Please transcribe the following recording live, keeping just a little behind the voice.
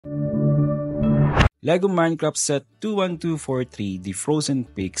LEGO Minecraft Set 21243 The Frozen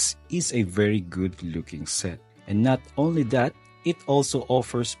Peaks is a very good looking set. And not only that, it also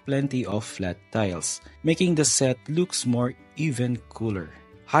offers plenty of flat tiles, making the set looks more even cooler.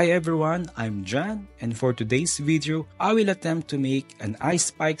 Hi everyone, I'm John, and for today's video, I will attempt to make an Ice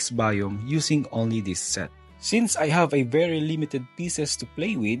Pikes biome using only this set. Since I have a very limited pieces to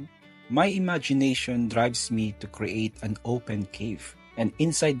play with, my imagination drives me to create an open cave. And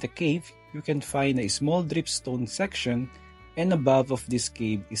inside the cave, you can find a small dripstone section, and above of this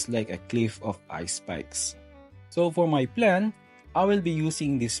cave is like a cliff of ice spikes. So for my plan, I will be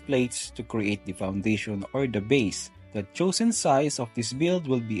using these plates to create the foundation or the base. The chosen size of this build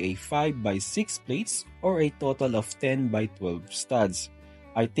will be a 5x6 plates or a total of 10x12 studs.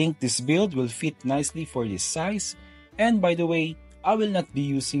 I think this build will fit nicely for this size, and by the way, I will not be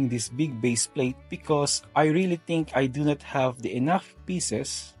using this big base plate because I really think I do not have the enough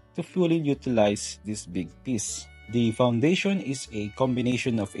pieces to fully utilize this big piece. The foundation is a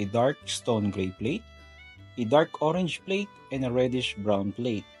combination of a dark stone gray plate, a dark orange plate, and a reddish brown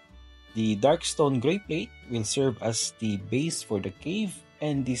plate. The dark stone gray plate will serve as the base for the cave,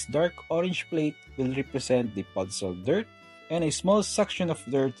 and this dark orange plate will represent the puzzle dirt and a small section of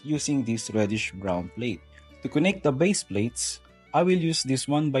dirt using this reddish brown plate. To connect the base plates, I will use this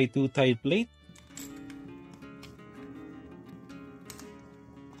 1x2 tile plate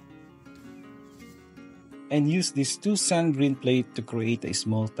and use this 2 sand green plate to create a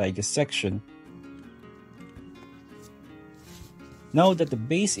small taiga section. Now that the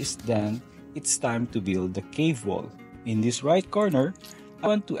base is done, it's time to build the cave wall. In this right corner, I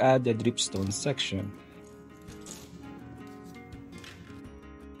want to add the dripstone section.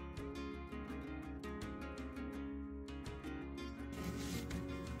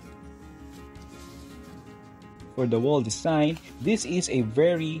 For the wall design, this is a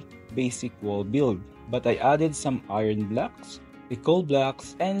very basic wall build, but I added some iron blocks, a coal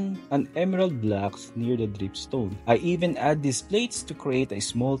blocks, and an emerald blocks near the dripstone. I even add these plates to create a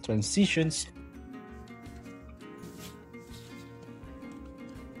small transitions.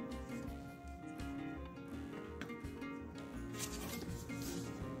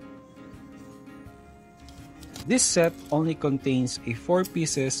 This set only contains a 4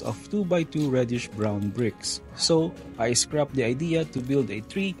 pieces of 2x2 reddish brown bricks, so I scrapped the idea to build a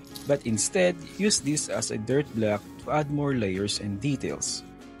tree, but instead use this as a dirt block to add more layers and details.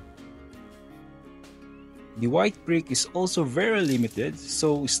 The white brick is also very limited,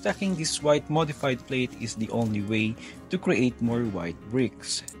 so stacking this white modified plate is the only way to create more white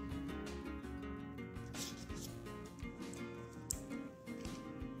bricks.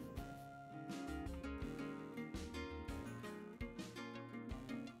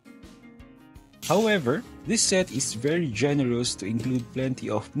 However, this set is very generous to include plenty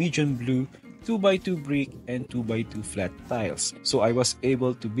of medium blue, 2x2 brick, and 2x2 flat tiles. So I was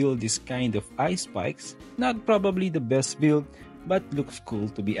able to build this kind of ice spikes. Not probably the best build, but looks cool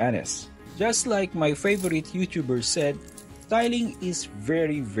to be honest. Just like my favorite YouTuber said, tiling is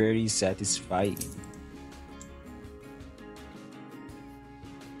very satisfying.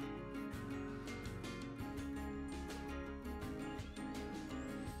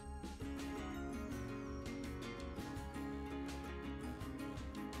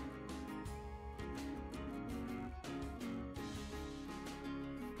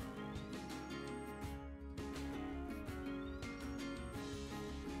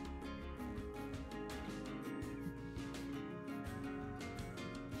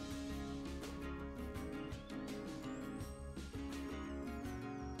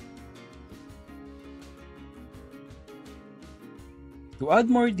 To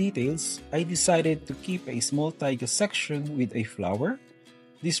add more details, I decided to keep a small taiga section with a flower.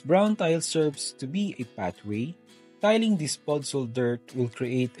 This brown tile serves to be a pathway. Tiling this puzzle dirt will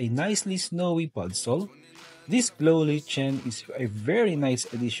create a nicely snowy puzzle. This glow lichen is a very nice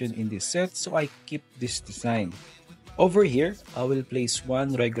addition in this set, so I keep this design. Over here, I will place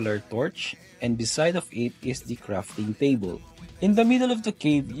one regular torch, and beside of it is the crafting table. In the middle of the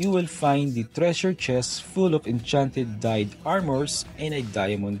cave, you will find the treasure chest full of enchanted dyed armors and a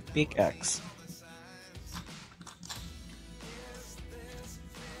diamond pickaxe.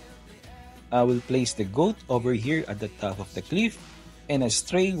 I will place the goat over here at the top of the cliff and a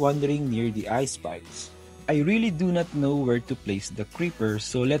stray wandering near the ice spikes. I really do not know where to place the creeper,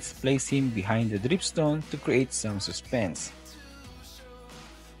 so let's place him behind the dripstone to create some suspense.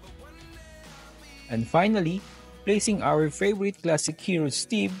 And finally, placing our favorite classic hero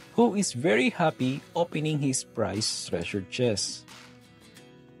Steve, who is very happy opening his prized treasure chest.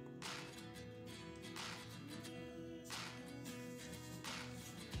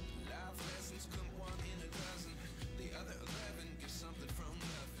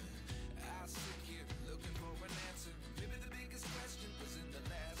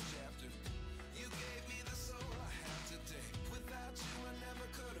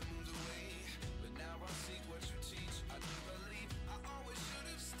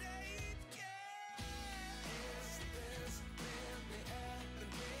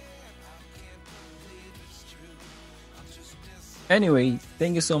 Anyway,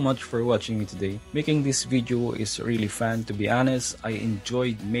 thank you so much for watching me today. Making this video is really fun. To be honest, I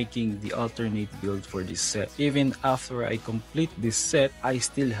enjoyed making the alternate build for this set. Even after I complete this set, I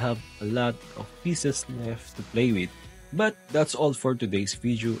still have a lot of pieces left to play with. But that's all for today's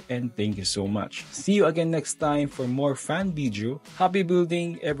video, and thank you so much. See you again next time for more fun video. Happy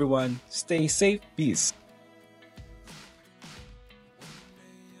building everyone. Stay safe. Peace.